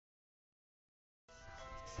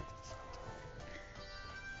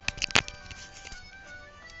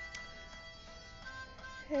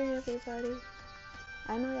Hey everybody.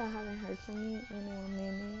 I know y'all haven't heard from me in a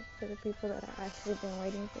minute for the people that have actually been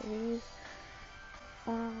waiting for these.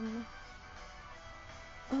 Um,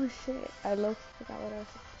 oh shit, I low forgot what I was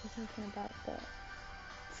talking about, but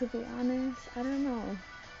to be honest, I don't know.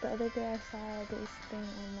 The other day I saw this thing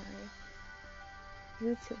on my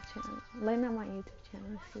YouTube channel. Like, not my YouTube channel,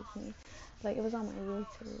 excuse me. Like, it was on my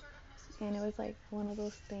YouTube. And it was like one of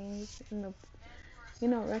those things in the,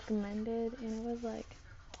 recommended. And it was like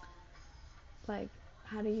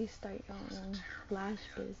how do you start your own lash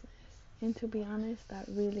business? And to be honest, that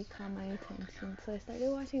really caught my attention. So I started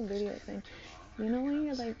watching videos, and when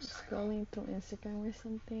you're like scrolling through Instagram or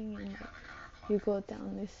something, and like, you go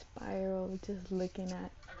down this spiral of just looking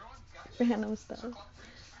at random stuff.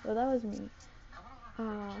 Well, that was me.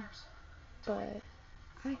 Uh, but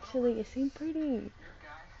actually, it seemed pretty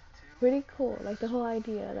cool. Like the whole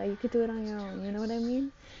idea, like you could do it on your own. You know what I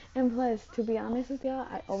mean? And plus, to be honest with y'all,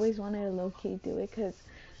 I always wanted to low key do it because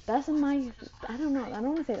that's my. I don't know. I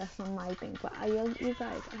don't want to say that's not my thing, but you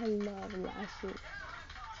guys, I love lashes.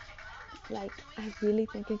 Like I really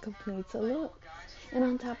think it completes a look. And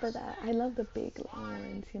on top of that, I love the big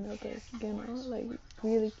long ones. Like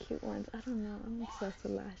really cute ones. I don't know. I'm obsessed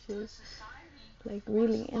with lashes. Like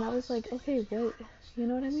really. And I was like, okay, what? You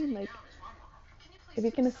know what I mean? Like if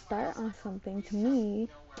you're gonna start on something, to me,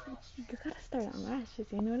 you gotta start on lashes.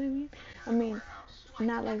 You know what I mean? I mean,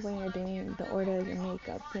 not like when you're doing the order of your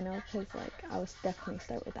makeup, because like I was definitely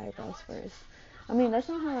start with eyebrows first. I mean, that's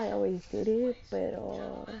not how I always did it,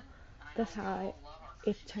 but that's how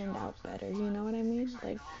it turned out better. You know what I mean?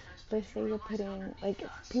 Like, let's say you're putting like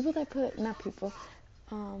people that put not people,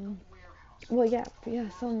 um, well, yeah.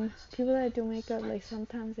 Some people that do makeup, like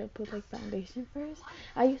sometimes they'll put like foundation first.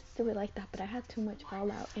 I used to do it like that, but I had too much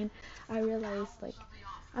fallout, and I realized like,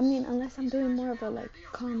 I mean, unless I'm doing more of a like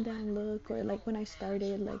calm down look, or like when I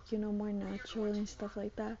started, like more natural and stuff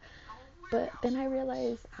like that. But then I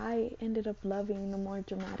realized I ended up loving the more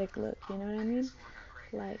dramatic look. You know what I mean?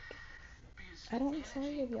 Like, I don't.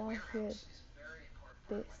 Sorry if y'all hear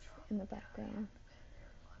this in the background.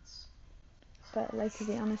 But like to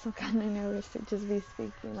be honest, I'm kind of nervous to just be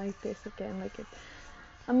speaking like this again. Like it,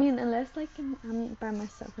 I mean, unless like I'm by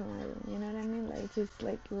myself in my room, you know what I mean? Like just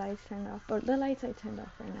like lights turned off, but the lights are turned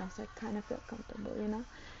off right now, so I kind of feel comfortable.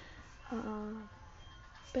 Uh,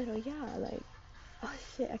 but yeah, like oh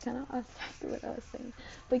shit, I kind of lost track of what I was saying.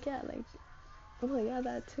 But yeah, like oh yeah,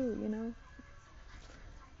 that too.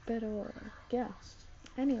 But yeah.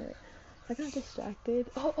 Anyway, I got distracted.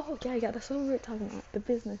 Yeah, that's what we were talking about, the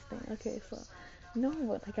business thing. Okay, so no,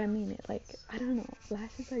 but like I mean it. Like I don't know,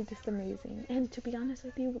 lashes are just amazing. And to be honest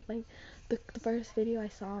with you, like the first video I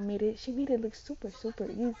saw she made it look super super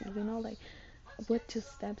easy. Like what two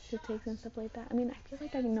steps it takes and stuff like that. I mean, I feel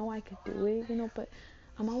like I know I could do it, but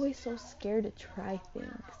I'm always so scared to try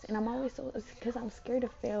things, and I'm always so because I'm scared to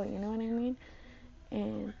fail. You know what I mean?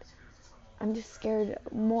 And I'm just scared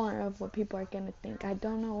more of what people are gonna think. I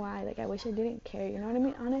don't know why. Like I wish I didn't care. You know what I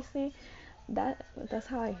mean? Honestly, that's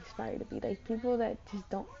how I aspire to be. Like people that just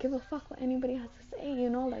don't give a fuck what anybody has to say.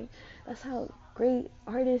 Like that's how great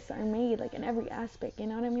artists are made. Like in every aspect. You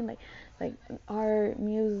know what I mean? Like art,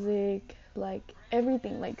 music, like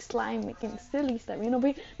everything. Like slime making silly stuff.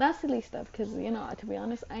 But not silly stuff because to be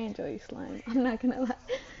honest, I enjoy slime. I'm not gonna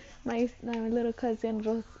lie. My little cousin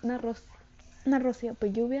not Rocio,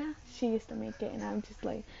 but Lluvia, she used to make it, and I would just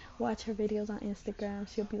like watch her videos on Instagram.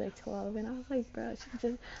 She'll be like 12, and I was like, bro, she's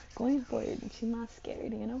just going for it, and she's not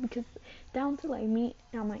scared, because down to like me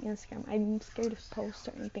on my Instagram, I'm scared to post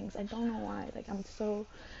certain things. I don't know why. Like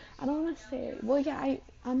I don't want to say, well, yeah,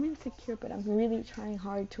 I'm insecure, but I'm really trying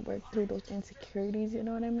hard to work through those insecurities. You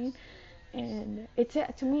know what I mean? And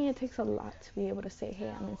to me, it takes a lot to be able to say, hey,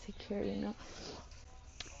 I'm insecure.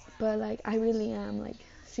 But like I really am, like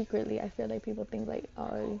secretly I feel like people think like,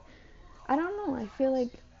 oh, I don't know, I feel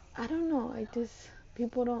like I don't know, I just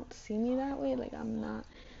people don't see me that way. Like I'm not,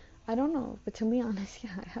 I don't know, but to be honest,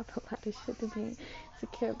 yeah, I have a lot of shit to be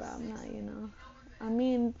insecure about. I'm not. I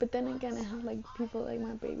mean, but then again, I have like people like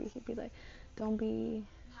my baby, he'd be like, don't be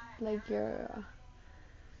like you're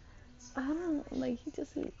I don't like he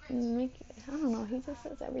just make I don't know, he just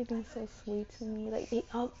says everything so sweet to me. Like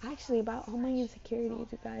actually about all my insecurities,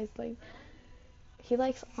 you guys, like he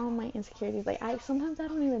likes all my insecurities. Like I sometimes I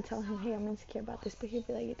don't even tell him, hey, I'm insecure about this, but he'll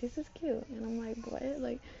be like, this is cute, and I'm like, what?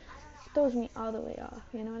 Like throws me all the way off.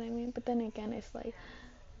 You know what I mean? But then again, it's like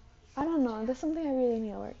I don't know. That's something I really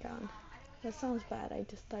need to work on. That sounds bad. I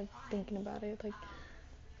just started thinking about it. Like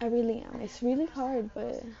I really am. It's really hard,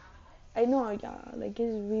 but I know, yeah. Like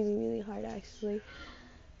it's really really hard actually.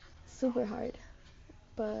 Super hard.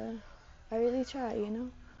 But I really try.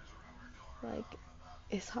 like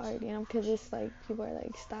it's hard, because it's like people are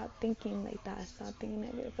like, stop thinking like that, stop thinking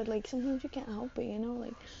negative. But like sometimes you can't help it,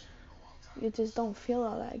 like you just don't feel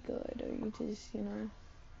all that good, or you just,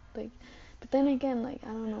 like. But then again, like I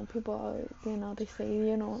don't know, people are, they say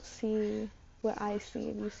you don't see what I see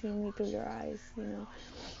if you see me through your eyes,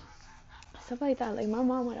 stuff like that. Like my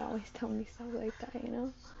mom would always tell me stuff like that.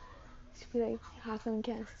 She'd be like, how come you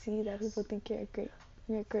can't see that people think you're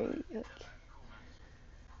great, like,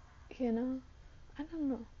 I don't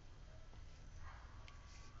know.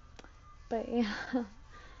 But yeah.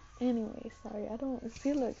 Anyway, sorry, I don't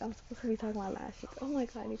see. Look, I'm supposed to be talking about lashes. Oh my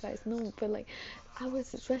god, you guys know. But like, I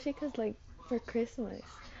was, especially because like for Christmas,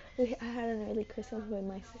 I had an early Christmas with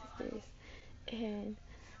my sisters, and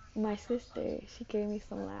my sister, she gave me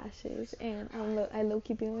some lashes, and I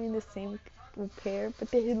low-key been wearing the same pair,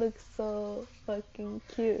 but they look so fucking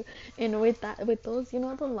cute. And with those, the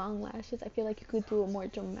long lashes, I feel like you could do a more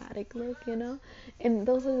dramatic look, and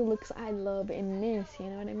those are the looks I love and miss, you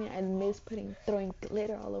know what I mean? I miss throwing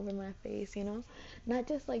glitter all over my face, not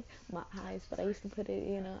just like my eyes, but I used to put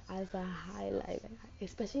it, as a highlight,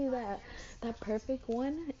 especially that perfect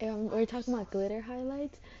one. We're talking about glitter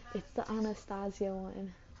highlights. It's the Anastasia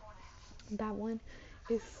one. That one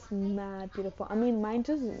is mad beautiful. I mean,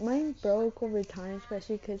 mine broke over time,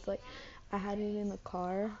 especially because like I had it in the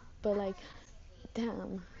car. But like,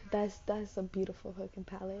 damn, that's a beautiful fucking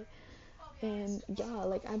palette. And yeah,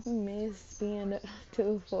 like I miss being to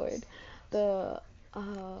afford the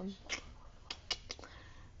um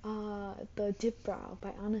the dip brow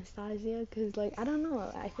by Anastasia, because like I don't know,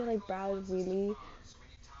 I feel like brows really,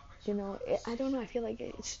 I don't know, I feel like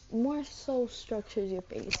it more so structures your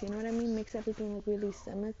face, you know what I mean? Makes everything look really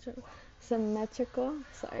symmetrical,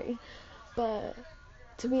 sorry. But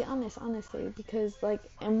to be honest, honestly, because like,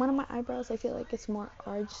 in one of my eyebrows, I feel like it's more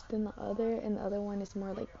arched than the other, and the other one is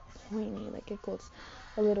more like pointy, like it goes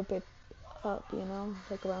a little bit up,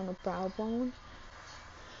 like around the brow bone.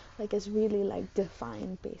 Like it's really like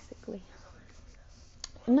defined, basically.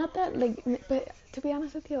 Not that like, but to be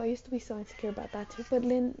honest with you, I used to be so insecure about that too. But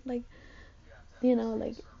then like,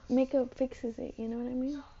 like makeup fixes it, you know what I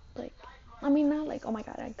mean? Like, I mean, not like, oh my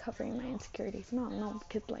god, I'm covering my insecurities. No,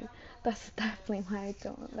 because like, that's definitely why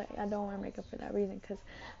I don't wear makeup for that reason. Because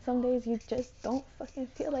some days you just don't fucking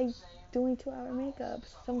feel like doing 2-hour makeup.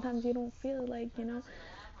 Sometimes you don't feel like,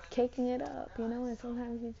 caking it up, and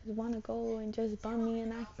sometimes you just want to go and just bummy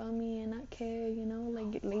and act bummy and not care,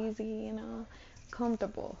 like get lazy,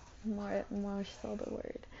 comfortable, more so the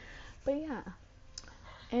word. But yeah,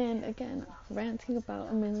 and again, ranting about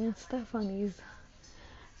a million stuff on these.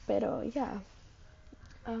 Pero yeah.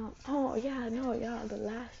 Oh yeah, no, yeah, the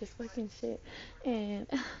lashes, fucking shit. And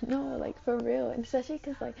no, like for real, and especially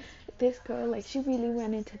because like this girl, like she really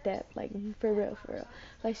went into depth, like for real, for real.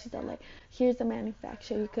 Like she said, like here's the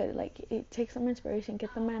manufacturer. You could like take some inspiration,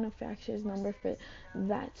 get the manufacturer's number for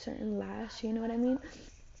that certain lash. You know what I mean?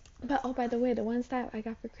 But oh, by the way, the ones that I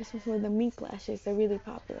got for Christmas were the mink lashes. They're really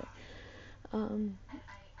popular. Um,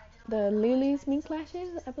 the Lily's mink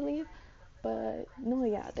lashes, I believe. But no,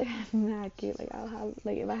 yeah, they're mad cute. Like I'll have,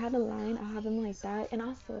 like if I had a line, I'll have them like that. And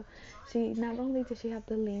also, she not only does she have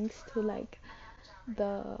the links to like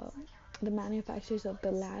the the manufacturers of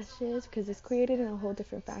the lashes, because it's created in a whole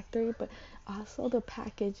different factory, but also the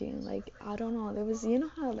packaging. Like I don't know, there was,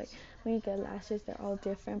 how like when you get lashes, they're all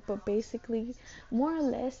different, but basically, more or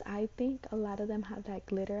less, I think a lot of them have that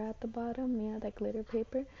glitter at the bottom. Yeah, that glitter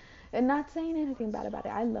paper. And not saying anything bad about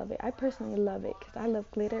it. I love it. I personally love it because I love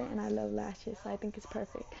glitter and I love lashes. So I think it's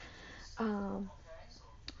perfect. Um,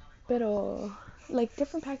 pero like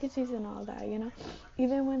different packages and all that,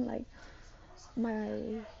 Even when like my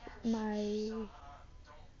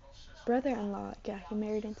brother-in-law, yeah, he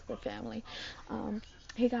married into the family.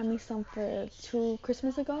 He got me some for 2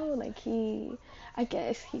 Christmas ago. Like I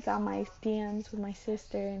guess he got my DMs with my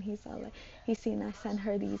sister, and he saw like he seen I sent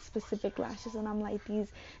her these specific lashes, and I'm like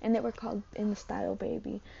these, and they were called In the Style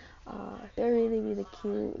Baby. They're really really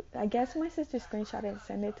cute. I guess my sister screenshot it and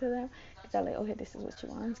sent it to them because they're like, okay, this is what she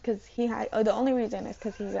wants. Because he had, the only reason is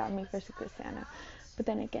because he got me for Secret Santa. But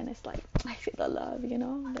then again, it's like I feel the love,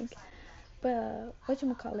 like. But what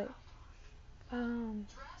you call it? Um,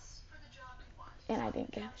 and I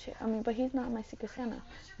didn't get him shit. I mean, but he's not my Secret Santa.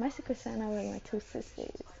 My Secret Santa were my two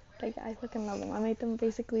sisters. Like, I fucking love them. I made them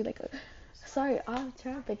basically like off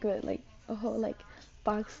topic, but like a whole like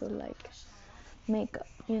box of like makeup,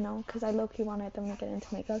 because I low-key wanted them to get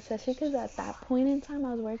into makeup, especially because at that point in time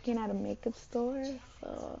I was working at a makeup store,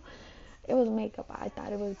 so it was makeup. I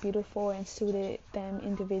thought it was beautiful and suited them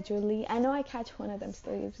individually. I know I catch one of them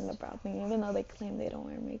still using the brow thing, even though they claim they don't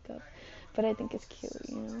wear makeup, but I think it's cute,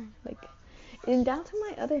 like And down to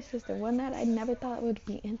my other sister, one that I never thought would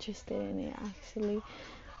be interested in it, actually.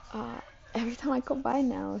 uh, every time I go by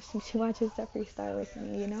now, she watches Jeffree Star with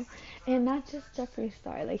me, you know, and not just Jeffree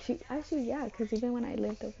Star. Like she actually, yeah, because even when I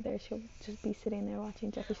lived over there, she'll just be sitting there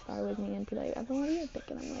watching Jeffree Star with me and be like, "Evan, what are you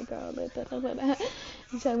thinking?" I'm like, "Girl, da, da, da, da, da." And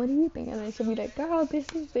she's like, "What do you think?" And then she'll be like, "Girl, this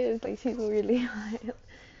is this." Like she's really wild.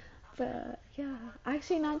 But yeah,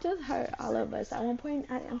 actually, not just her, all of us. At one point,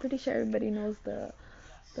 I'm pretty sure everybody knows the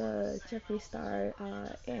Jeffree Star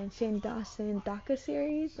and Shane Dawson DACA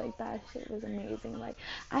series. Like that shit was amazing. Like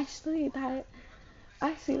actually that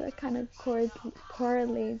kind of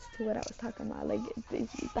correlates to what I was talking about. Like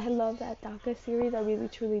I love that DACA series. I really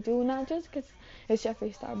truly do. Not just because it's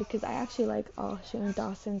Jeffree Star, because I actually like all Shane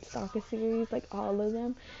Dawson's DACA series, like all of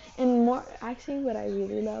them. And more actually, what I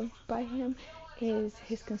really love by him is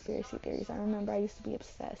his conspiracy theories. I remember I used to be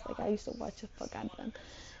obsessed. Like I used to watch the fuck out of them,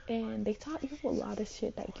 and they taught you a lot of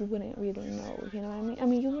shit that you wouldn't really know. You know what I mean? I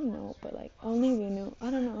mean, you would know, but like only we knew. I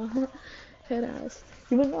don't know. Head ass.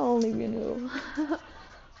 You would know only we knew.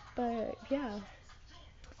 But yeah,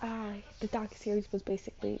 the doc series was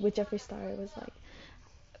basically with Jeffree Star. It was like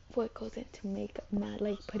what goes into makeup, not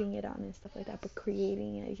like putting it on and stuff like that, but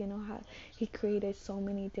creating it. You know how he created so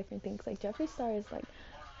many different things. Like Jeffree Star is like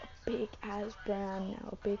a big ass brand now,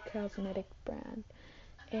 a big cosmetic brand.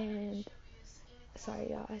 And sorry,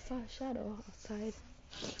 y'all, I saw a shadow outside,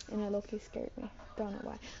 and it low-key scared me. Don't know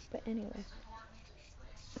why, but anyway,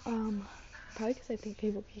 um, probably because I think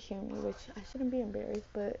people can hear me, which I shouldn't be embarrassed,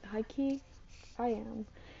 but high key, I am.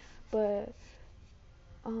 But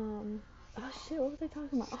oh shit, what was I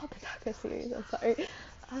talking about? Oh, the DACA series. I'm sorry.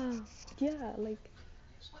 Yeah, like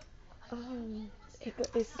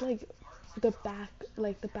it's like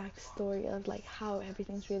the backstory of like how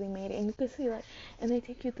everything's really made, and you can see like, and they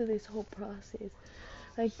take you through this whole process,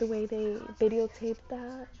 like the way they videotape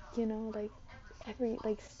that, you know, like every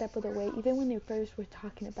like step of the way, even when they first were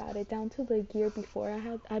talking about it, down to the year before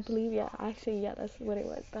I believe, yeah, actually, yeah, that's what it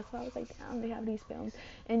was. That's why I was like, damn, they have these films,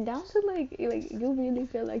 and down to like you really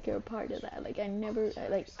feel like you're a part of that. Like I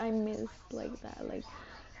miss like that, like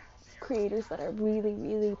creators that are really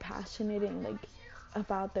really passionate and like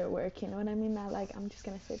about their work, you know what I mean? Not like I'm just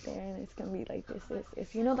gonna sit there and it's gonna be like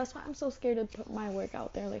this, you know. That's why I'm so scared to put my work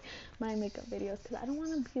out there, like my makeup videos, because I don't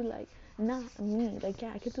want to be like not me. Like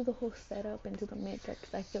yeah, I could do the whole setup and do the makeup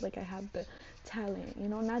because I feel like I have the talent, you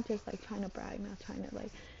know, not just like trying to brag, not trying to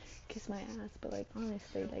like kiss my ass, but like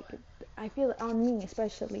honestly, like I feel on me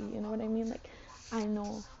especially, you know what I mean? Like I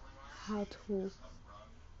know how to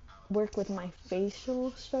work with my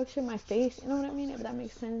facial structure, my face, you know what I mean? If that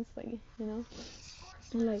makes sense, like, you know?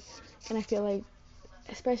 And like, and I feel like,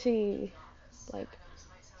 especially like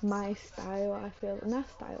my style, I feel, not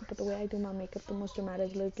style, but the way I do my makeup, the most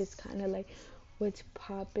dramatic look is kind of like what's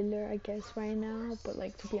popular, I guess, right now. But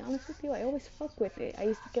like, to be honest with you, I always fuck with it. I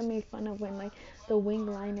used to get made fun of when like the wing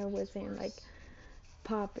liner wasn't like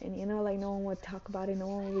popping, you know, like no one would talk about it, no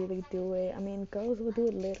one would really do it. I mean, girls will do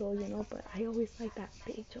it little, you know, but I always like that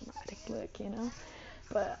big dramatic look, you know.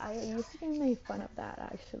 But I used to get made fun of that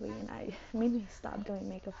actually, and I made me stop doing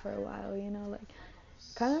makeup for a while, you know, like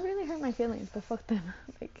kind of really hurt my feelings, but fuck them.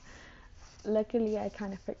 Like luckily I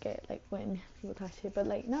kind of forget like when people talk shit, but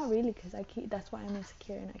like not really, because I keep, that's why I'm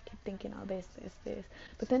insecure and I keep thinking all this,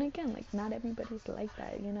 but then again, like not everybody's like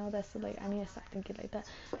that, you know. That's like I need to stop thinking like that.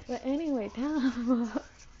 But anyway, damn.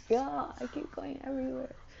 Y'all, I keep going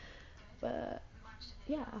everywhere. But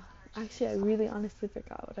yeah, actually I really honestly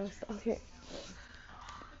forgot what I was, okay,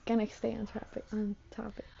 gonna stay on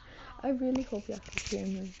topic. I really hope y'all can hear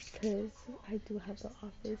me, because I do have the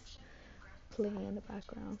office playing in the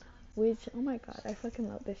background. Which, oh my god, I fucking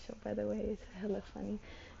love this show, by the way. It's hella funny.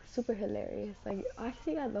 Super hilarious. Like,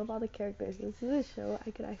 actually, I love all the characters. This is a show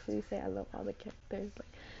I could actually say I love all the characters.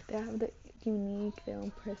 Like, they have the unique, their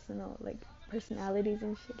own personal, like, personalities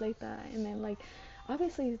and shit like that. And then, like,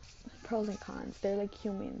 obviously, pros and cons. They're like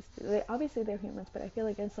humans. Obviously, they're humans, but I feel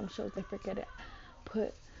like in some shows they forget to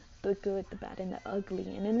put the good, the bad, and the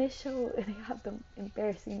ugly. And in this show, they have the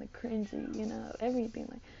embarrassing, the cringy, you know, everything.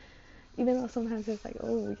 Like, even though sometimes it's like,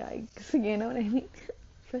 oh yikes, you know what I mean?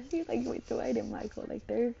 Especially like with Dwight and Michael, like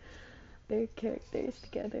their characters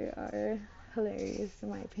together are hilarious in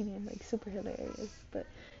my opinion, like super hilarious. But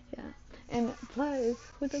yeah, and plus,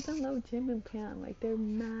 who doesn't love Jim and Pam? Like they're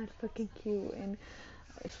mad fucking cute. And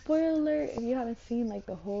spoiler alert, if you haven't seen like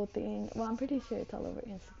the whole thing, well, I'm pretty sure it's all over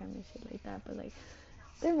Instagram and shit like that. But like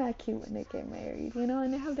they're mad cute when they get married, you know,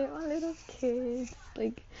 and they have their own little kids.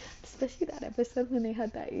 Like, especially that episode when they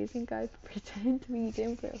had that Asian guy pretend to be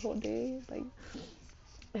Jim for a whole day, like,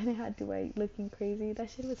 and they had Dwight looking crazy.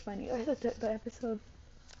 That shit was funny. Or the episode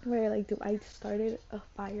where like, do I started a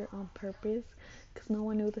fire on purpose because no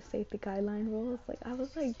one knew the safety guideline rules? Like, I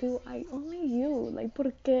was like, do I only you? Like,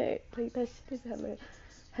 por qué? Like, that shit is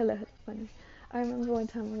hella funny. I remember one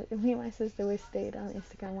time me and my sister we stayed on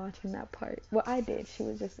Instagram watching that part. Well, I did. She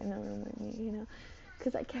was just in a room with me, you know,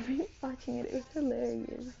 because I kept watching it. It was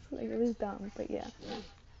hilarious. Like, it was dumb, but yeah.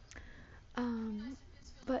 Um,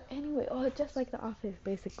 but anyway, oh, just like The Office,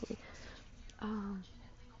 basically. Um,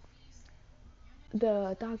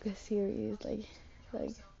 the Daga series,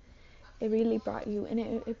 like it really brought you, and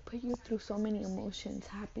it put you through so many emotions,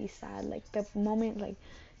 happy, sad. Like the moment like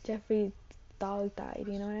Jeffrey's dog died,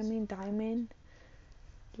 you know what I mean? Diamond,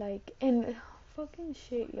 like, and fucking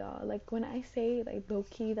shit, y'all. Like when I say like low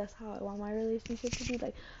key, that's how I want my relationship to be.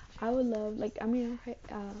 Like I would love, like, I mean, okay,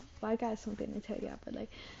 well, I got something to tell y'all, but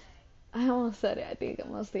like I almost said it. I think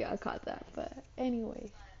most of y'all caught that, but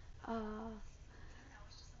anyway, uh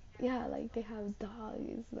yeah, like they have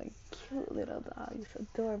dogs, like cute little dogs,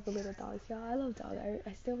 adorable little dogs. Y'all, I love dogs.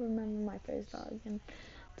 I still remember my first dog, and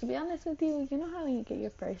to be honest with you, you know how when you get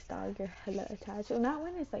your first dog, you're hella attached. Well, not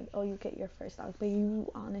when it's like, oh, you get your first dog, but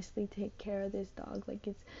you honestly take care of this dog, like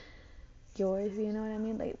it's yours. You know what I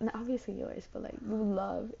mean? Like obviously yours, but like you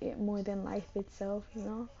love it more than life itself. You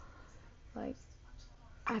know, like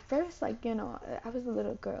at first, like, you know, I was a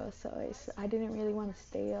little girl, so I didn't really want to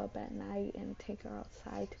stay up at night and take her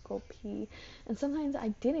outside to go pee. And sometimes I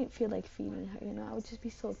didn't feel like feeding her, you know, I would just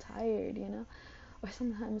be so tired, you know. Or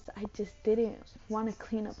sometimes I just didn't want to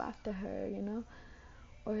clean up after her, you know.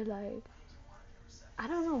 Or like, I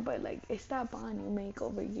don't know, but like it's that bond you make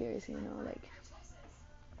over years, you know.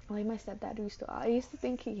 Like my stepdad I used to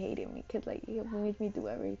think he hated me because like he would make me do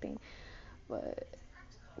everything, but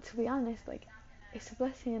to be honest, like it's a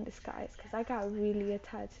blessing in disguise because I got really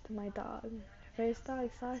attached to my dog. First dog,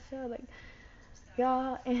 Sasha, like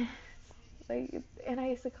y'all, and like, and I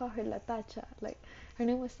used to call her La Tacha. Like her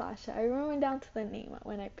name was Sasha. I remember down to the name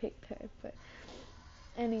when I picked her. But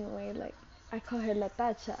anyway, like I call her La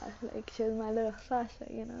Tacha. Like she was my little Sasha,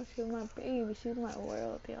 you know. She was my baby. She was my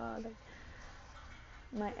world, y'all. Like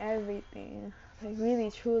my everything. Like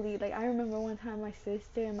really, truly. Like I remember one time my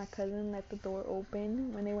sister and my cousin left the door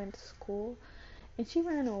open when they went to school, and she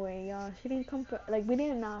ran away, y'all. She didn't come for, like, we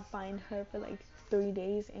did not find her for like 3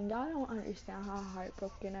 days, and y'all don't understand how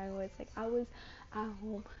heartbroken I was. Like I was at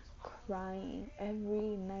home crying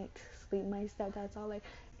every night to sleep. My stepdad's all like,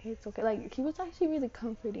 it's okay. Like he was actually really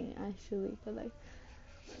comforting actually, but like,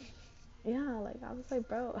 yeah, like I was like,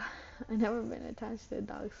 bro, I never been attached to a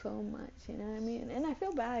dog so much, you know what I mean? And I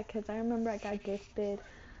feel bad because I remember I got gifted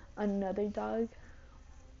another dog.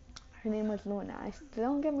 Her name was Luna.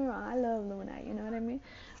 Don't get me wrong, I love Luna, you know what I mean?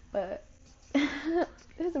 But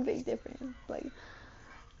there's a big difference. Like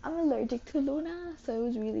I'm allergic to Luna, so it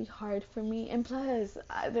was really hard for me. And plus,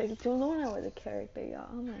 Luna was a character, y'all.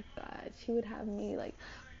 Oh my god, she would have me like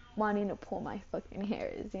wanting to pull my fucking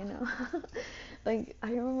hairs, you know. Like I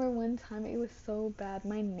remember one time it was so bad.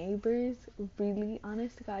 My neighbors, really,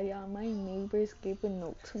 honest to God, y'all, my neighbors gave a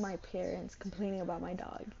note to my parents complaining about my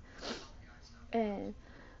dog, and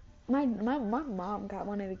my mom got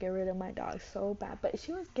wanted to get rid of my dog so bad, but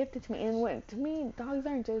she was gifted to me. And what to me, dogs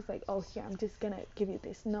aren't just like, oh here, I'm just gonna give you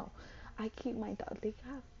this. No, I keep my dog. They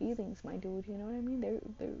have feelings, my dude. You know what I mean?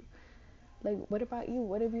 They're like, what about you?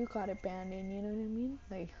 What if you got abandoned? You know what I mean?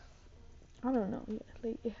 Like I don't know.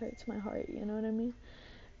 Like it hurts my heart. You know what I mean?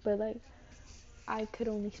 But like I could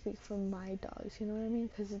only speak for my dogs, you know what I mean?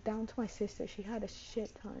 Because down to my sister, she had a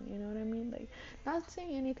shit ton, you know what I mean? Like, not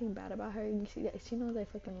saying anything bad about her. She knows I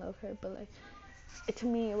fucking love her, but like, to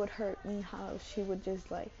me, it would hurt me how she would just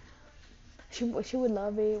like, she would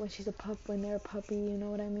love it when she's a pup, when they're a puppy, you know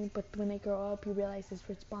what I mean? But when they grow up, you realize it's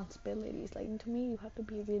responsibilities. Like, to me, you have to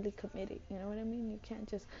be really committed, you know what I mean? You can't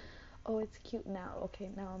just, oh, it's cute now, okay,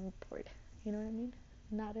 now I'm bored, you know what I mean?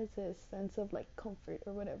 Not as a sense of like comfort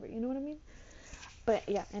or whatever, you know what I mean? But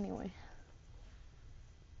yeah, anyway,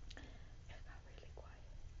 it got really quiet.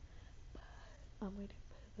 But I'm waiting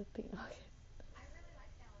for the thing. Okay.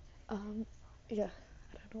 Um, yeah,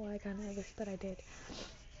 I don't know why I got nervous, but I did.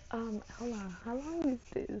 Hold on. How long is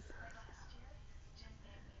this?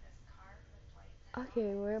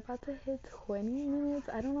 Okay, we're about to hit 20 minutes.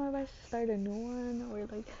 I don't know if I should start a new one or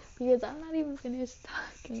like, because I'm not even finished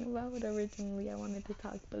talking about what originally I wanted to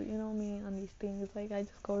talk, but you know me on these things, like I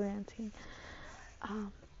just go ranting.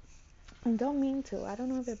 Um, I don't mean to. I don't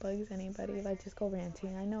know if it bugs anybody if I just go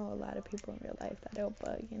ranting. I know a lot of people in real life that it'll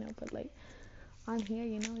bug, you know, but like on here,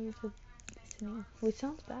 you know, you're just listening, which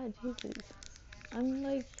sounds bad. Jesus, I'm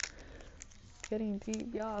like getting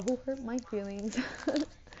deep, y'all. Who hurt my feelings?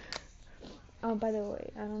 Oh, by the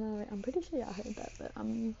way, I don't know. I'm pretty sure y'all heard that, but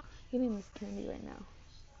I'm eating this candy right now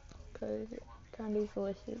because candy's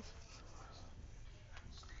delicious.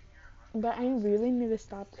 But I really need to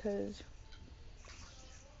stop because,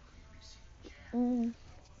 mm,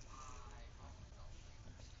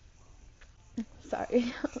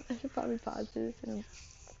 sorry, I should probably pause this,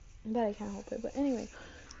 but I can't help it. But anyway,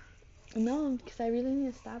 no, because I really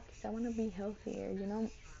need to stop because I want to be healthier,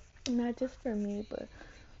 not just for me, but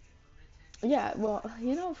yeah, well,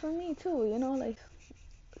 for me too, like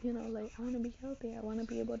I want to be healthy. I want to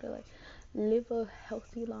be able to like live a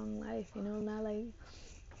healthy, long life, not like,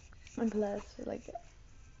 and plus, like,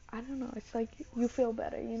 I don't know, it's like you feel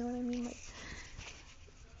better, you know what I mean? Like,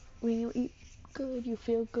 when you eat good, you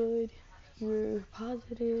feel good, you're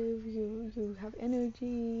positive, you have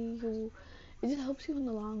energy, it just helps you in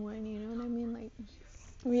the long run, you know what I mean? Like,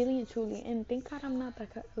 really and truly. And thank God I'm not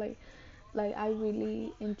that like I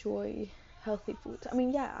really enjoy healthy foods. I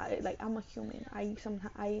mean, yeah, like I'm a human. I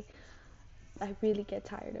really get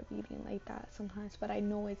tired of eating like that sometimes, but I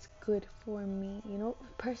know it's good for me,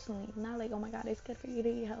 personally. Not like, oh my god, it's good for you to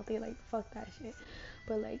eat healthy, like, fuck that shit.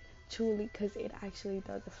 But, like, truly, because it actually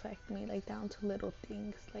does affect me, like, down to little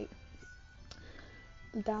things, like,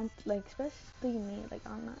 like, especially me, like,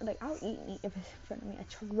 I'm not, like, I'll eat meat if it's in front of me. I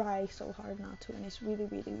try so hard not to, and it's really,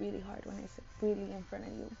 really, really hard when it's really in front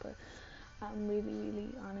of you, but I'm really, really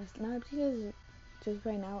honest. Not because just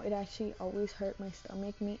right now, it actually always hurt my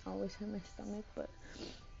stomach. Meat always hurt my stomach, but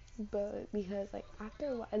because like after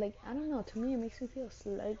a while, like I don't know, to me it makes me feel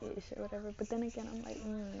sluggish or whatever. But then again, I'm like,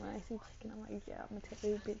 when I see chicken, I'm like, yeah, I'm gonna take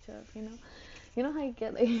this bitch up, You know how you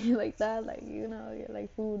get like like that, like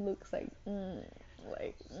like food looks like,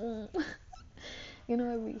 like, oh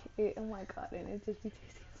my god, and it just be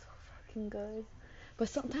tasting so fucking good. But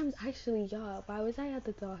sometimes, actually, yeah, why was I at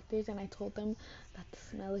the doctor's and I told them that the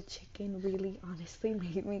smell of chicken really honestly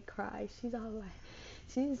made me cry. She's,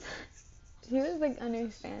 she was like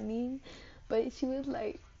understanding, but she was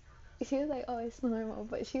like, oh, it's normal,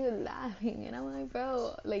 but she was laughing, and I'm like,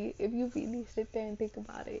 bro, like, if you really sit there and think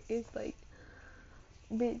about it, it's like,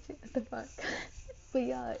 bitch, what the fuck? But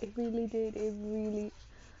yeah, it really did. It really,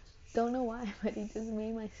 don't know why, but it just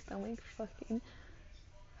made my stomach fucking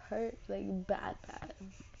hurt, like, bad, bad.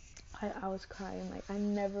 I was crying, like, I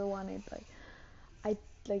never wanted, I,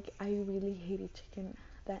 I really hated chicken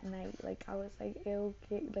that night. Like, I was like, ew,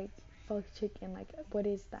 like, fuck chicken. Like, what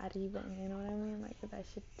is that even? You know what I mean? Like, that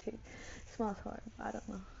shit smells horrible. I don't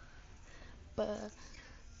know. But,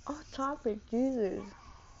 off topic, Jesus.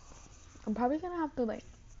 I'm probably gonna have to, like,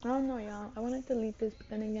 I don't know, y'all. I wanted to leave this, but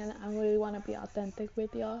then again, I really want to be authentic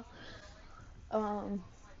with y'all. Um,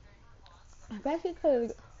 especially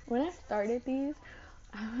because when I started these,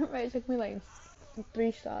 I remember it took me, like,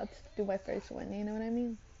 3 shots to do my first one. You know what I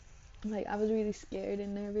mean? Like, I was really scared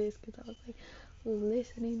and nervous because I was like, who's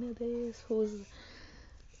listening to this? Is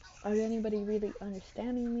anybody really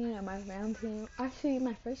understanding me? Am I around him? Actually,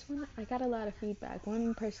 my first one, I got a lot of feedback.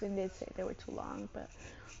 One person did say they were too long, but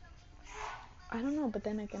I don't know. But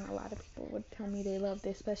then again, a lot of people would tell me they loved it,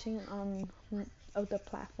 especially on of the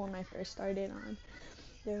platform I first started on.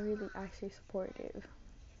 They're really actually supportive,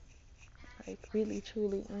 like, really,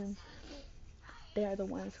 truly, and they are the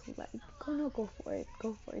ones who, like, go, no, go for it,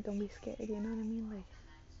 don't be scared, you know what I mean?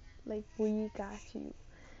 Like, we got you.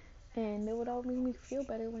 And it would all make me feel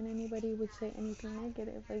better when anybody would say anything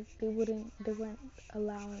negative. Like, they weren't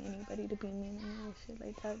allowing anybody to be mean or shit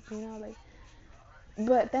like that, like.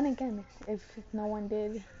 But then again, if no one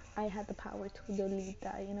did, I had the power to delete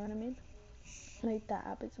that, you know what I mean? Like, that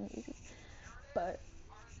app is amazing. But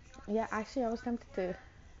yeah, actually, I was tempted to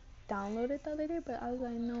download it the other day, but I was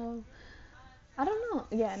like, no, I don't know.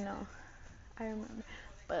 Yeah, no, I remember.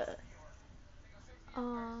 But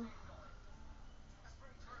uh,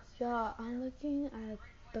 yeah, I'm looking at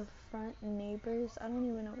the front neighbors. I don't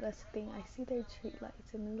even know if that's the thing. I see their street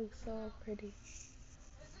lights and it looks so pretty.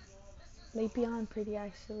 Like, beyond pretty,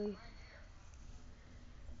 actually.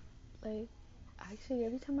 Like, actually,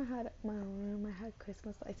 every time I had my room, I had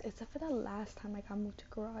Christmas lights. Except for the last time, like, I moved to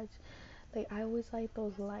garage. Like, I always like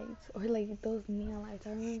those lights or like those neon lights.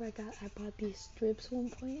 I remember I bought these strips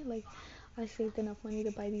one point. Like, I saved enough money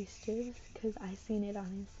to buy these strips because I seen it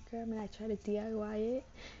on Instagram and I tried to DIY it.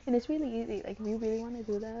 And it's really easy. Like, if you really want to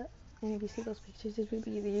do that, and if you see those pictures, it's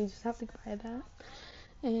really easy. You just have to buy that.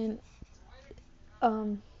 And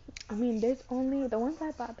um, I mean, there's only the ones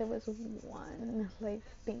I bought. There was one like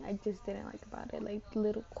thing I just didn't like about it, like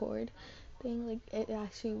little cord thing. Like, it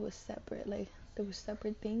actually was separate. Like, there were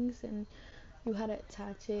separate things, and you had to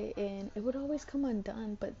attach it, and it would always come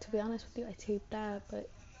undone. But to be honest with you, I taped that. But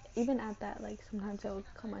even at that, like, sometimes it would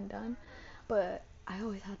come undone. but I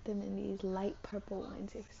always had them in these light purple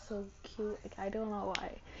ones. It was so cute. Like I don't know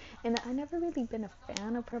why. And I never really been a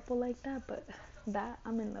fan of purple like that, but that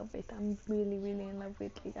I'm in love with. I'm really, really in love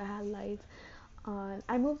with. Like I had lights on.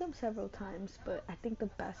 I moved them several times, but I think the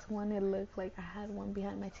best one, it looked like I had one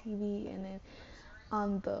behind my TV and then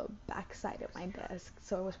on the back side of my desk,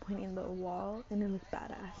 so I was pointing the wall and it looked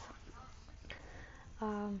badass.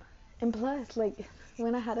 Um, and plus, like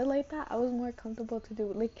when I had it like that, I was more comfortable to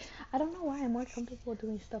do. Like I don't know why I'm more comfortable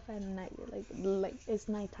doing stuff at night. Like it's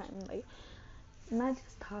nighttime. Like not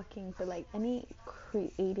just talking, but like any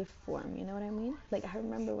creative form. You know what I mean? Like I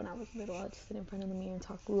remember when I was little, I would just sit in front of the mirror and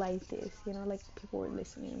talk like this. You know, like people were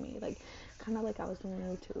listening to me. Like kind of like I was doing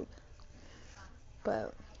YouTube.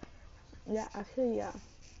 But yeah, actually, yeah.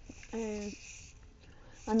 And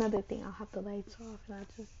another thing, I'll have the lights off and I'll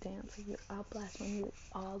just dance. Like, I'll blast my music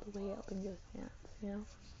all the way up and just dance, you know?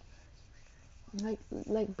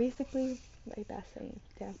 Like basically, like that saying,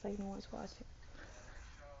 dance like no one's watching.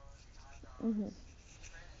 hmm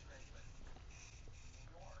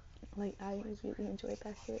Like, I really enjoyed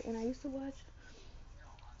that shit. And I used to watch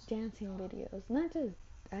dancing videos. Not just,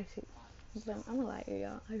 actually, but I'm a liar,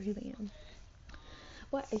 y'all. I really am.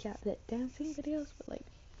 Well, yeah, the dancing videos, but like,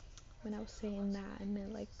 when I was saying that, and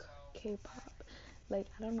then like K-pop. Like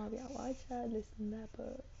I don't know if y'all watch that, listen to that,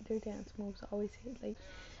 but their dance moves always hit like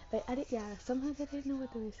I did, yeah. Sometimes I didn't know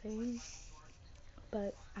what they were saying,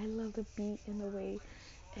 but I love the beat and the way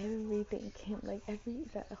everything came, like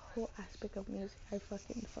that whole aspect of music. I fucked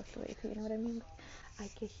with. You know what I mean? Like,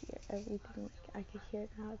 I could hear everything. Like I could hear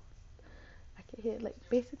how I could hear like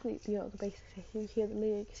basically the basics. You hear the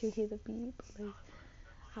lyrics, you hear the beat, but like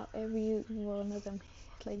how every one of them,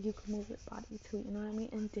 like you can move your body to, you know what I mean,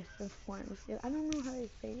 in different forms. I don't know how to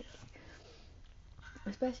say it,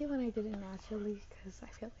 especially when I did it naturally, because I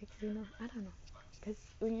feel like, I don't know, because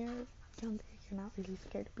when you're younger, you're not really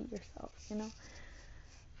scared to be yourself, you know.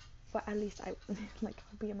 But at least I, like,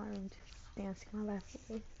 I'll be in my room just dancing my life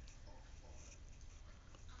away.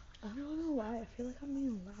 I don't know why. I feel like I'm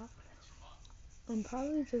being loud. I'm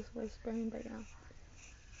probably just whispering, but yeah.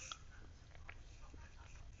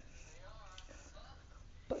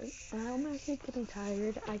 But I'm actually getting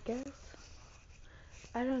tired. I guess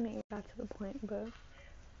I don't even got to the point, but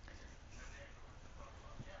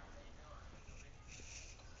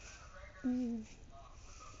mm,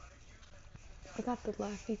 I got the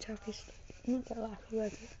Laffy Taffy, not the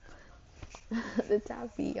Laffy, but the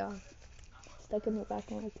Taffy, stuck in the back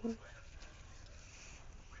of my teeth.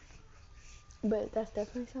 But that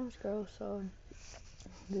definitely sounds gross, so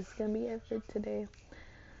this is gonna be it for today.